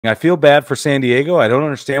I feel bad for San Diego. I don't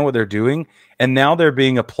understand what they're doing. And now they're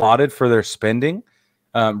being applauded for their spending.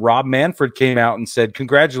 Rob Manfred came out and said,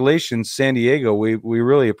 congratulations, San Diego. We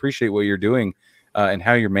really appreciate what you're doing and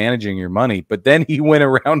how you're managing your money. But then he went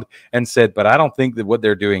around and said, but I don't think that what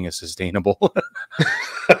they're doing is sustainable.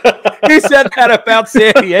 He said that about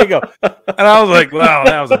San Diego. And I was like, wow,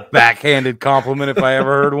 that was a backhanded compliment if I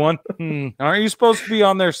ever heard one. Aren't you supposed to be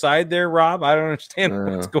on their side there, Rob? I don't understand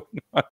what's going on.